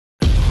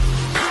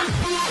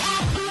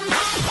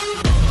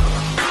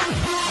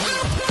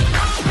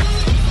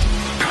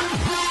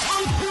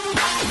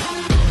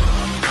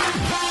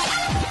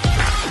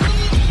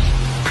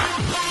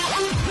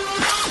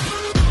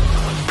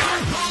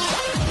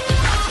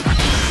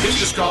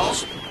the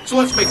skulls, so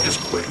let's make this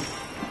quick.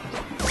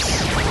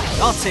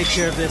 I'll take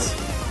care of this.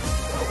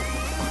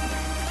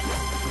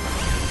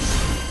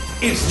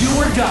 It's do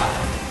or die.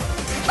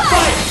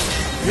 Fight!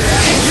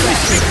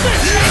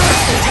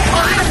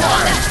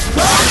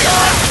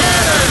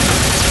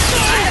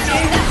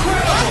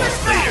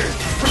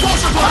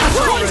 Repulsor blast!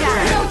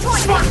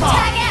 Smart bomb!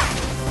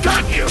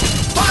 Got you!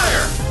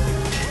 Fire!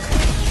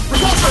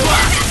 Repulsor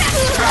blast!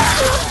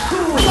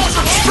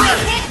 Repulsor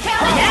strike!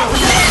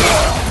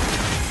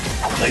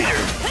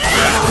 Later.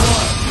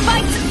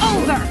 Fight's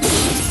over!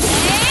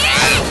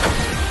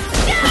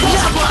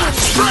 Repulsor blast!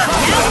 Strike!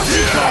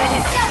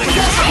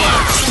 Repulsor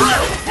blast!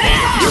 Strike!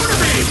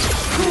 Unibeam!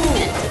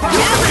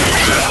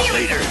 Unibeam!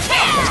 Later.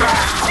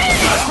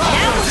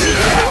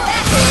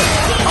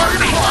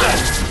 Target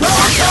blast!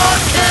 Rocket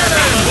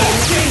cannon!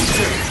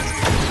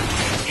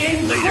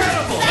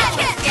 Incredible!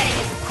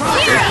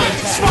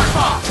 Smart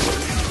bomb!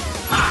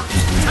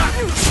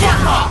 Smart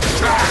bomb!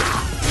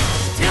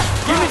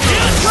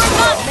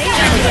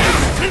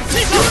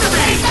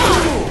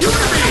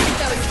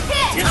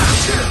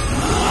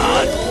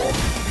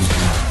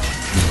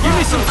 Give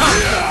me some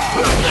time.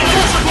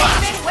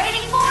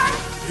 Waiting for?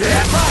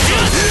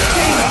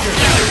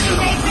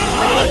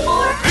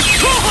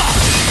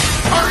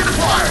 Target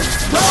acquired!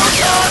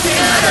 Rocket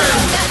cannon!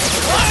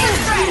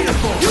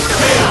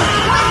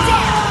 One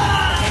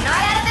down! You're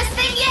not out of this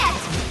thing yet!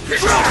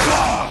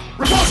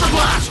 Repulsor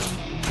blast!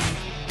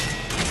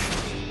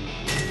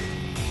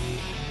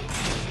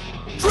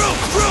 Drill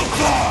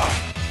claw!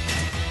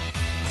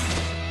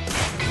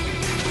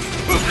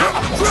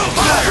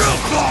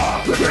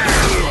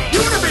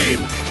 Unibeam!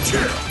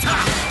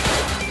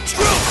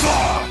 Drill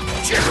claw!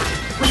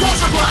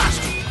 Repulsor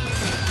blast!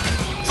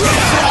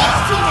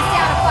 Team is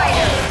down a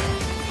fighter!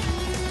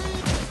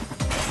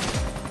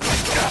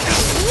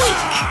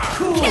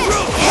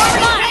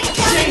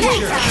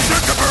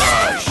 Circuit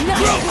barrage!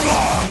 Drill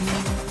claw!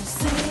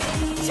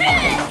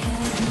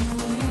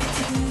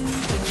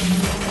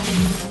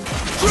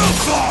 Drill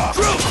claw!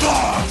 Drill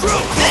claw!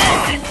 Drill claw!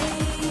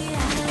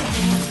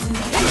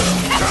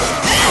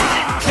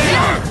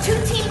 Two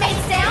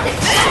teammates down, it's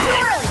too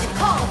early to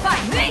call a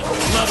fight!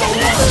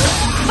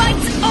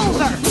 Fight's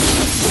over!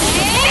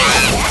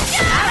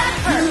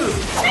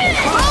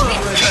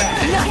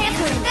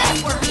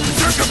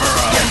 Circuit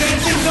barrage!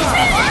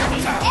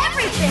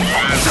 Everything!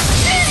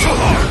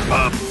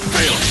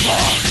 Fail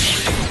claw!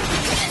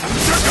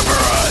 Circuit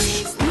barrage!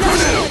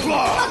 Tornado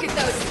claw! Look at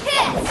those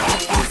hits!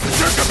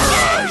 Circuit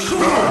barrage!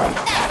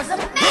 That was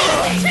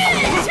amazing!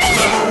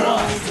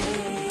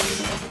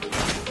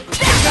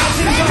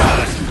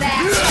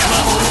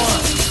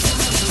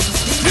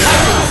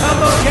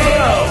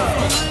 KO!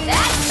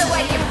 That's the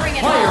way you bring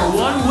it Player home!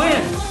 one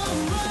wins!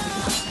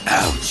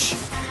 Ouch!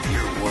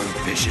 You're one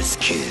vicious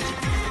kid.